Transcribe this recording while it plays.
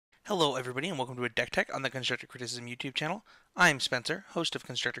Hello everybody and welcome to a Deck Tech on the Constructor Criticism YouTube channel. I'm Spencer, host of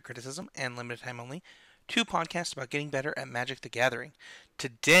Constructor Criticism and Limited Time Only, two podcasts about getting better at Magic the Gathering.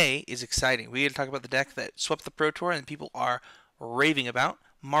 Today is exciting. We get to talk about the deck that swept the Pro Tour and people are raving about,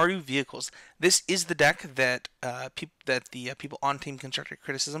 Mardu Vehicles. This is the deck that the people on Team Constructor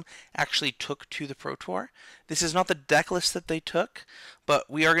Criticism actually took to the Pro Tour. This is not the deck list that they took, but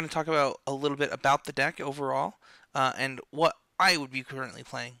we are going to talk about a little bit about the deck overall and what I would be currently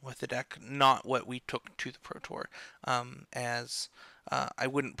playing with the deck, not what we took to the Pro Tour, as I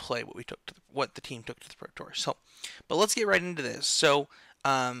wouldn't play what the team took to the Pro Tour. So, but let's get right into this. So,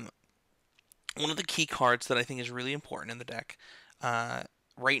 one of the key cards that I think is really important in the deck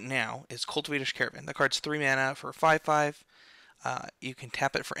right now is Cultivator's Caravan. The card's 3 mana for 5/5. You can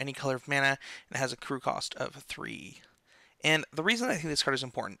tap it for any color of mana, and it has a crew cost of 3. And the reason I think this card is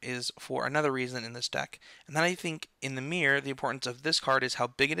important is for another reason in this deck, and then I think in the mirror, the importance of this card is how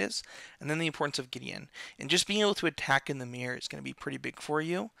big it is, and then the importance of Gideon. And just being able to attack in the mirror is going to be pretty big for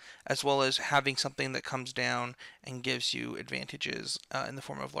you, as well as having something that comes down and gives you advantages in the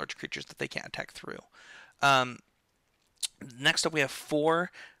form of large creatures that they can't attack through. Next up, we have 4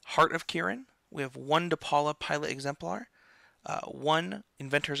 Heart of Kiran. We have 1 Depala Pilot Exemplar, 1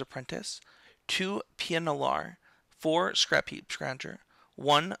 Inventor's Apprentice, 2 Pia Nalaar, 4 Scrapheap Scrounger,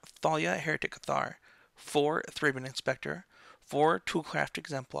 1 Thalia Heretic Cathar, 4 Thraben Inspector, 4 Toolcraft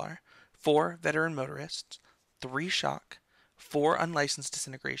Exemplar, 4 Veteran Motorists, 3 Shock, 4 Unlicensed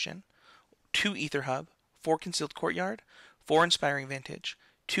Disintegration, 2 Aether Hub, 4 Concealed Courtyard, 4 Inspiring Vantage,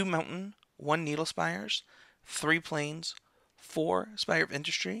 2 Mountain, 1 Needle Spires, 3 Plains, 4 Spire of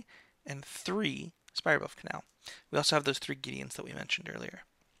Industry, and 3 Spirebluff Canal. We also have those 3 Gideons that we mentioned earlier.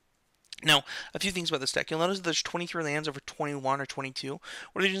 Now, a few things about this deck. You'll notice that there's 23 lands over 21 or 22. One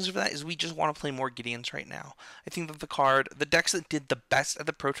of the reasons for that is we just want to play more Gideons right now. I think that the decks that did the best at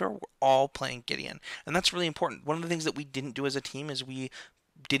the Pro Tour were all playing Gideon. And that's really important. One of the things that we didn't do as a team is we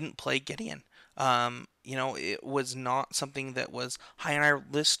didn't play Gideon. It was not something that was high on our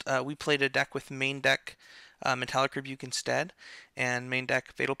list. We played a deck with Maindeck, Metallic Rebuke instead, and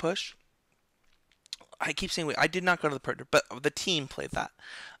Maindeck Fatal Push. I keep saying I did not go to the Pro Tour, but the team played that.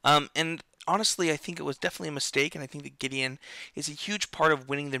 And honestly, I think it was definitely a mistake, and I think that Gideon is a huge part of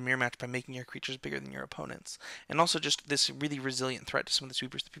winning the mirror match by making your creatures bigger than your opponents. And also just this really resilient threat to some of the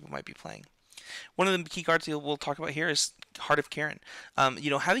sweepers that people might be playing. One of the key cards we'll talk about here is Heart of Kiran.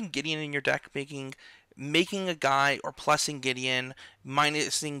 Having Gideon in your deck, making a guy or plussing Gideon,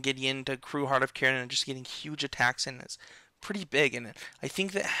 minusing Gideon to crew Heart of Kiran, and just getting huge attacks in is pretty big, and I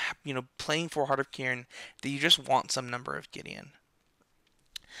think that playing for Heart of Kiran, that you just want some number of Gideon.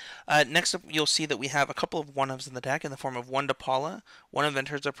 Next up, you'll see that we have a couple of 1-ofs in the deck in the form of 1 Depala, 1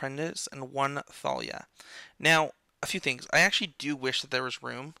 Inventor's Apprentice, and 1 Thalia. Now, a few things. I actually do wish that there was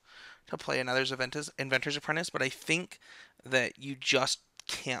room to play another Inventor's Apprentice, but I think that you just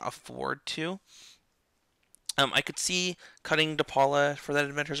can't afford to. I could see cutting Depala for that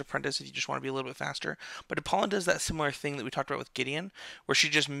Inventor's Apprentice if you just want to be a little bit faster. But Depala does that similar thing that we talked about with Gideon, where she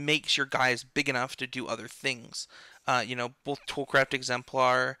just makes your guys big enough to do other things. Both Toolcraft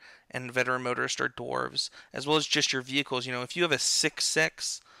Exemplar and Veteran Motorist are dwarves, as well as just your vehicles. If you have a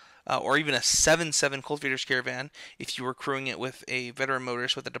 6/6 or even a 7/7 Cultivator's Caravan, if you were crewing it with a Veteran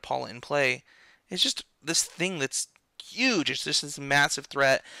Motorist with a Depala in play, it's just this thing that's huge. It's just this massive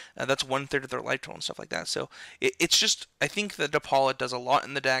threat that's 1/3 of their life total and stuff like that. So it's just, I think that Depala does a lot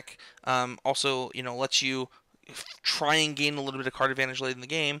in the deck. Also, lets you try and gain a little bit of card advantage late in the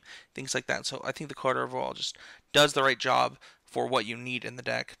game, things like that. So I think the card overall just does the right job for what you need in the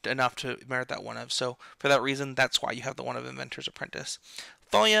deck, enough to merit that 1-of. So for that reason, that's why you have the 1-of Inventor's Apprentice.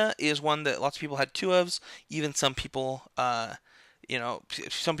 Thalia is one that lots of people had 2-ofs, even some people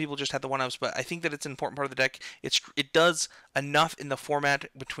some people just had the 1-ofs, but I think that it's an important part of the deck. It does enough in the format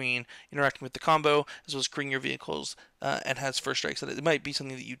between interacting with the combo as well as crewing your vehicles, and has first strikes that it might be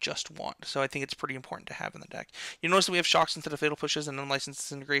something that you just want. So I think it's pretty important to have in the deck. You notice that we have shocks instead of fatal pushes and unlicensed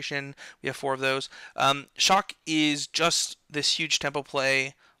disintegration. We have 4 of those. Shock is just this huge tempo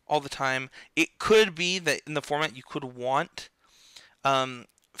play all the time. It could be that in the format you could want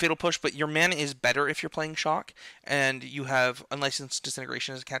Fatal Push, but your mana is better if you're playing Shock, and you have Unlicensed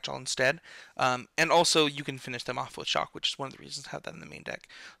Disintegration as a catch-all instead. And also, you can finish them off with Shock, which is one of the reasons to have that in the main deck.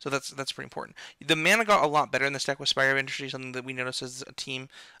 So that's pretty important. The mana got a lot better in this deck with Spire of Industry, something that we noticed as a team.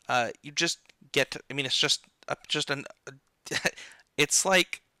 You just get, it's just it's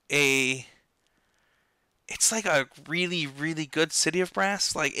like a really, really good City of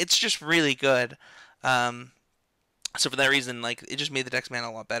Brass. It's just really good. So for that reason, it just made the deck's mana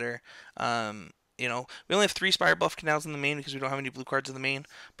a lot better. You know, we only have 3 Spirebluff Canals in the main because we don't have any blue cards in the main,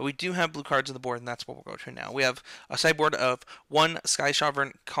 but we do have blue cards on the board, and that's what we'll go to now. We have a sideboard of 1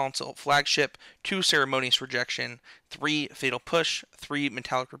 Skysovereign Consul Flagship, 2 Ceremonious Rejection, 3 Fatal Push, 3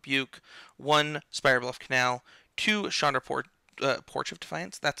 Metallic Rebuke, 1 Spirebluff Canal, 2 Chandra Porch of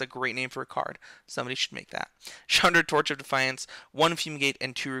Defiance. That's a great name for a card. Somebody should make that. Chandra Torch of Defiance, 1 Fumigate,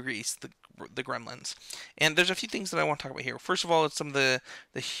 and 2 Release the Gremlins. And there's a few things that I want to talk about here. First of all, it's some of the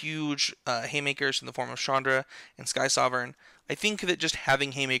huge haymakers in the form of Chandra and Skysovereign. I think that just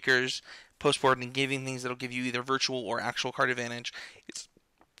having haymakers post-board and giving things that'll give you either virtual or actual card advantage is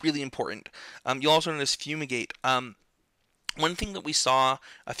really important. You'll also notice Fumigate. One thing that we saw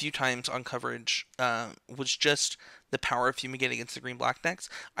a few times on coverage was just the power of Fumigate against the green-black decks.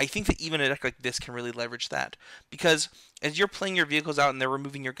 I think that even a deck like this can really leverage that, because as you're playing your vehicles out and they're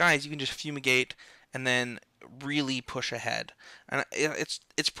removing your guys, you can just Fumigate and then really push ahead. And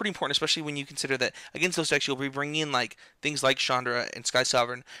it's pretty important, especially when you consider that against those decks you'll be bringing in like things like Chandra and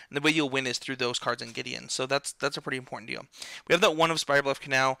Skysovereign, and the way you'll win is through those cards and Gideon. So that's a pretty important deal. We have that 1 of Spirebluff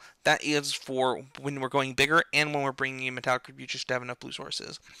Canal. That is for when we're going bigger and when we're bringing in Metallic Rebuke just to have enough blue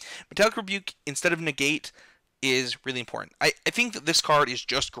sources. Metallic Rebuke instead of negate is really important. I think that this card is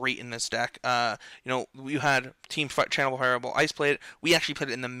just great in this deck. You know, we had Team Channel Fireball Ice play it. We actually played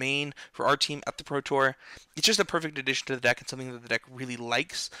it in the main for our team at the Pro Tour. It's just a perfect addition to the deck and something that the deck really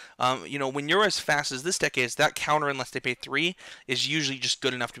likes. You know, when you're as fast as this deck is, that counter, unless they pay 3, is usually just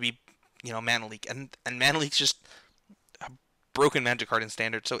good enough to be, you know, Mana Leak. And Mana Leak's just a broken Magic card in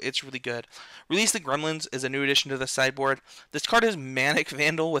Standard, so it's really good. Release the Gremlins is a new addition to the sideboard. This card is Manic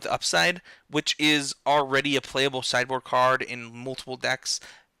Vandal with Upside, which is already a playable sideboard card in multiple decks,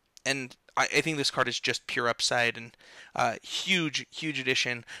 and I think this card is just pure upside and huge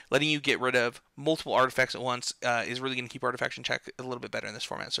addition. Letting you get rid of multiple artifacts at once is really going to keep artifacts in check a little bit better in this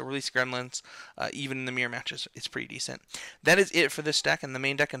format. So Release Gremlins, even in the mirror matches, it's pretty decent. That is it for this deck and the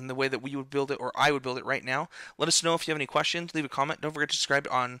main deck and the way that we would build it, or I would build it right now. Let us know if you have any questions. Leave a comment. Don't forget to subscribe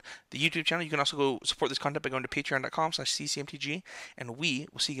on the YouTube channel. You can also go support this content by going to patreon.com/ccmtg, and we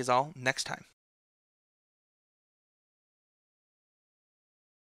will see you guys all next time.